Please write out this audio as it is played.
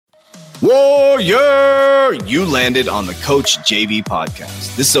Warrior! You landed on the Coach JV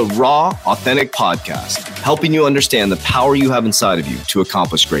podcast. This is a raw, authentic podcast helping you understand the power you have inside of you to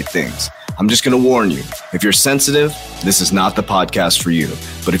accomplish great things. I'm just going to warn you, if you're sensitive, this is not the podcast for you.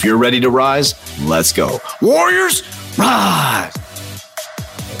 But if you're ready to rise, let's go. Warriors, rise!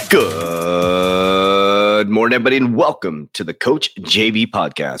 Good morning, everybody, and welcome to the Coach JV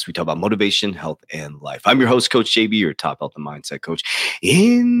podcast. We talk about motivation, health, and life. I'm your host, Coach JV, your top health and mindset coach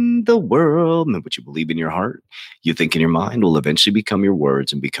in the world. And what you believe in your heart, you think in your mind, will eventually become your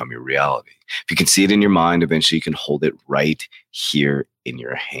words and become your reality. If you can see it in your mind, eventually you can hold it right here in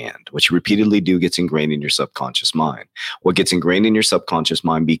your hand. What you repeatedly do gets ingrained in your subconscious mind. What gets ingrained in your subconscious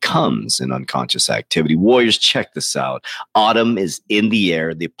mind becomes an unconscious activity. Warriors, check this out. Autumn is in the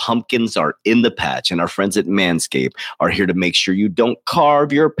air. The pumpkins are in the patch. And our friends at Manscaped are here to make sure you don't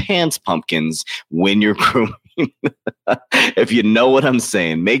carve your pants pumpkins when you're grooming. If you know what I'm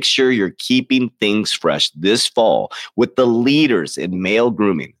saying, make sure you're keeping things fresh this fall with the leaders in male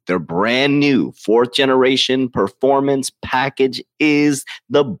grooming. Their brand new 4th generation performance package is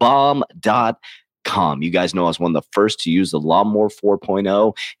the bomb.com. You guys know I was one of the first to use the Lawnmower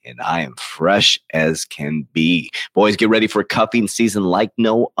 4.0, and I am fresh as can be. Boys, get ready for cuffing season like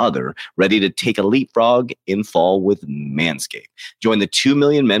no other. Ready to take a leapfrog in fall with Manscaped. Join the 2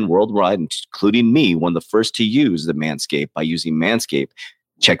 million men worldwide, including me, one of the first to use the Manscaped by using Manscaped.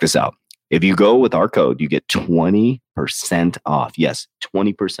 Check this out. If you go with our code, you get 20% off. Yes,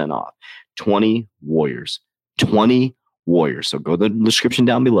 20% off. 20 Warriors. 20 Warriors. So go to the description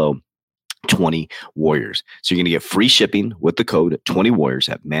down below. 20 Warriors. So you're going to get free shipping with the code 20 Warriors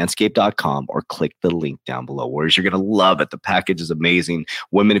at manscaped.com or click the link down below. Warriors, you're going to love it. The package is amazing.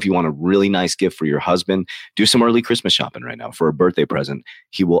 Women, if you want a really nice gift for your husband, do some early Christmas shopping right now for a birthday present.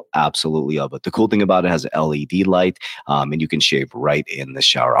 He will absolutely love it. The cool thing about it has an LED light, and you can shave right in the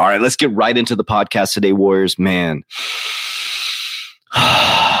shower. All right, let's get right into the podcast today, Warriors. Man,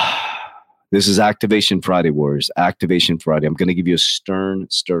 this is Activation Friday, Warriors. Activation Friday. I'm going to give you a stern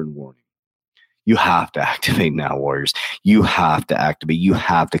warning. You have to activate now, Warriors. You have to activate. You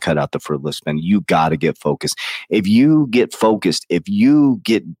have to cut out the frivolous spending. You got to get focused. If you get focused, if you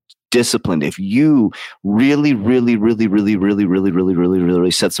get disciplined, if you really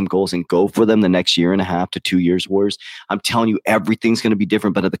set some goals and go for them the next year and a half to 2 years, Warriors, I'm telling you, everything's going to be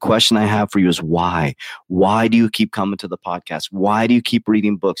different. But the question I have for you is why? Why do you keep coming to the podcast? Why do you keep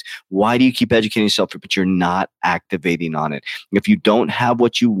reading books? Why do you keep educating yourself, but you're not activating on it? If you don't have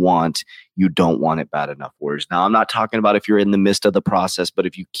what you want, you don't want it bad enough, Warriors. Now, I'm not talking about if you're in the midst of the process, but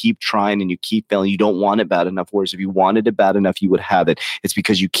if you keep trying and you keep failing, you don't want it bad enough, Warriors. If you wanted it bad enough, you would have it. It's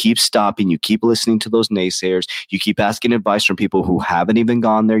because you keep stopping, you keep listening to those naysayers, you keep asking advice from people who haven't even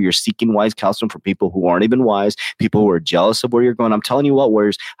gone there. You're seeking wise counsel from people who aren't even wise, people who are jealous of where you're going. I'm telling you what,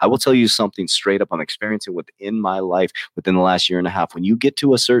 Warriors, I will tell you something straight up I'm experiencing within my life within the last year and a half. When you get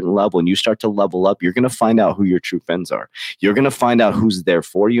to a certain level and you start to level up, you're going to find out who your true friends are. You're going to find out who's there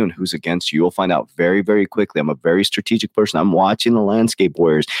for you and who's against you. You'll find out very, very quickly. I'm a very strategic person. I'm watching the landscape,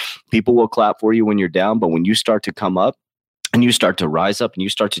 Warriors. People will clap for you when you're down, but when you start to come up, and you start to rise up and you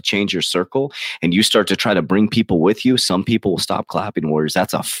start to change your circle and you start to try to bring people with you, some people will stop clapping, Warriors.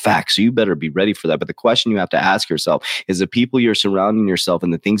 That's a fact. So you better be ready for that. But the question you have to ask yourself is the people you're surrounding yourself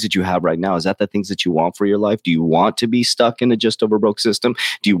and the things that you have right now, is that the things that you want for your life? Do you want to be stuck in a just over broke system?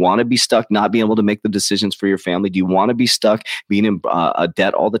 Do you want to be stuck not being able to make the decisions for your family? Do you want to be stuck being in a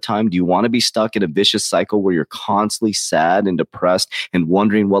debt all the time? Do you want to be stuck in a vicious cycle where you're constantly sad and depressed and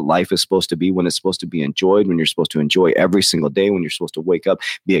wondering what life is supposed to be when it's supposed to be enjoyed, when you're supposed to enjoy every single day, when you're supposed to wake up,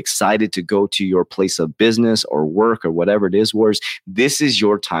 be excited to go to your place of business or work or whatever it is, Warriors? This is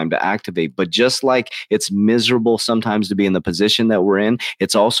your time to activate. But just like it's miserable sometimes to be in the position that we're in,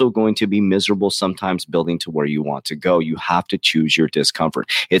 it's also going to be miserable sometimes building to where you want to go. You have to choose your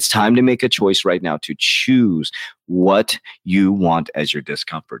discomfort. It's time to make a choice right now to choose what you want as your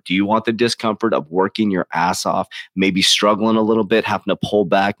discomfort. Do you want the discomfort of working your ass off, maybe struggling a little bit, having to pull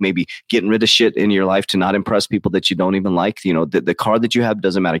back, maybe getting rid of shit in your life to not impress people that you don't even like? You know, the car that you have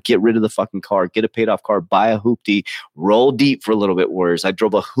doesn't matter. Get rid of the fucking car, get a paid off car, buy a hoopty, roll deep for a little bit, Warriors. I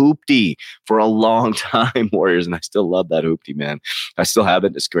drove a hoopty for a long time, Warriors, and I still love that hoopty, man. I still have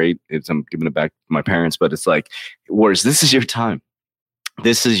it. It's great. I'm giving it back to my parents, but it's like, Warriors, this is your time.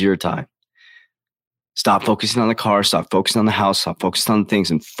 This is your time. Stop focusing on the car, stop focusing on the house, stop focusing on things,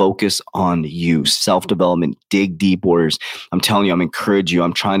 and focus on you. Self-development, dig deep, warriors. I'm telling you, I'm encouraging you.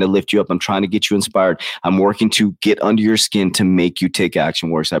 I'm trying to lift you up. I'm trying to get you inspired. I'm working to get under your skin to make you take action,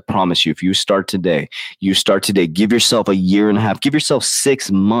 warriors. I promise you, if you start today, give yourself a year and a half, give yourself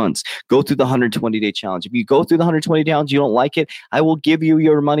 6 months, go through the 120-day challenge. If you go through the 120 challenge, you don't like it, I will give you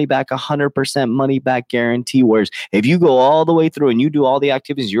your money back, 100% money back guarantee, warriors. If you go all the way through and you do all the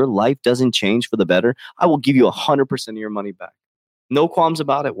activities, your life doesn't change for the better, I will give you 100% of your money back. No qualms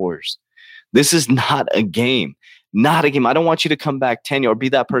about it, warriors. This is not a game. Not a game. I don't want you to come back 10 years or be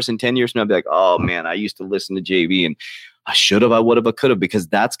that person 10 years from now and be like, oh man, I used to listen to JV and I should have, I would have, I could have, because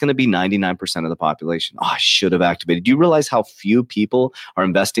that's going to be 99% of the population. Oh, I should have activated. Do you realize how few people are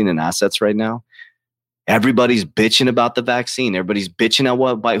investing in assets right now? Everybody's bitching about the vaccine. Everybody's bitching at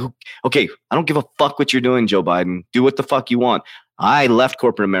what by who. Okay, I don't give a fuck what you're doing, Joe Biden. Do what the fuck you want. I left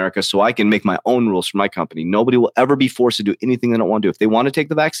corporate America so I can make my own rules for my company. Nobody will ever be forced to do anything they don't want to do. If they want to take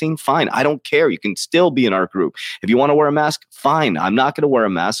the vaccine, fine. I don't care. You can still be in our group. If you want to wear a mask, fine. I'm not going to wear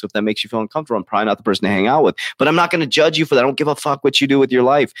a mask. So if that makes you feel uncomfortable, I'm probably not the person to hang out with. But I'm not going to judge you for that. I don't give a fuck what you do with your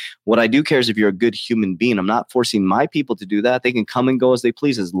life. What I do care is if you're a good human being. I'm not forcing my people to do that. They can come and go as they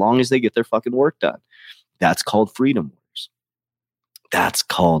please as long as they get their fucking work done. That's called freedom, warriors. That's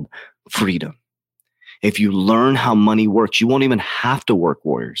called freedom. If you learn how money works, you won't even have to work,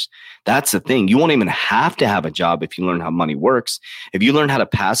 warriors. That's the thing. You won't even have to have a job if you learn how money works. If you learn how to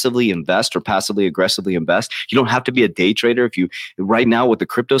passively invest or passively aggressively invest, you don't have to be a day trader. If you right now with the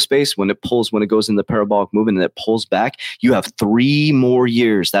crypto space, when it goes in the parabolic movement and it pulls back, you have 3 more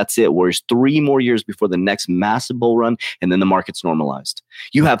years. That's it, warriors. 3 more years before the next massive bull run, and then the market's normalized.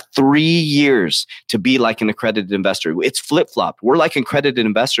 You have 3 years to be like an accredited investor. It's flip-flopped. We're like accredited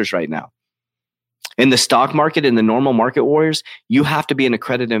investors right now. In the stock market, in the normal market, warriors, you have to be an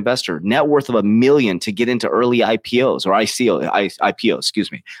accredited investor, net worth of $1 million to get into early IPOs or IPO, excuse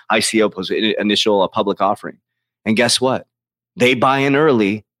me. ICO was initial public offering. And guess what? They buy in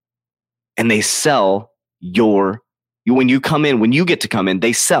early and they sell when you come in, when you get to come in,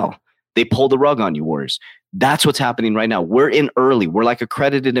 they sell. They pull the rug on you, warriors. That's what's happening right now. We're in early. We're like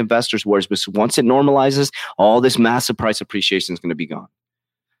accredited investors, warriors. But once it normalizes, all this massive price appreciation is going to be gone.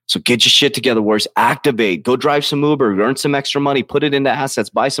 So get your shit together, warriors. Activate. Go drive some Uber. Earn some extra money. Put it into assets.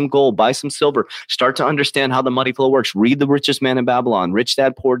 Buy some gold. Buy some silver. Start to understand how the money flow works. Read The Richest Man in Babylon. Rich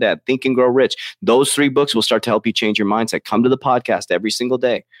Dad, Poor Dad. Think and Grow Rich. Those 3 books will start to help you change your mindset. Come to the podcast every single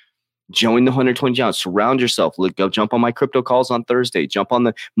day. Join the 120 Challenge. Surround yourself. Go jump on my crypto calls on Thursday. Jump on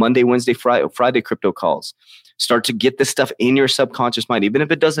the Monday, Wednesday, Friday crypto calls. Start to get this stuff in your subconscious mind. Even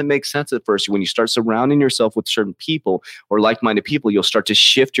if it doesn't make sense at first, when you start surrounding yourself with certain people or like-minded people, you'll start to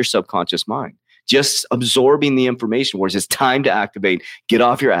shift your subconscious mind. Just absorbing the information, whereas it's time to activate. Get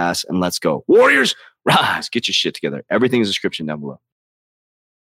off your ass and let's go. Warriors, rise. Get your shit together. Everything is in the description down below.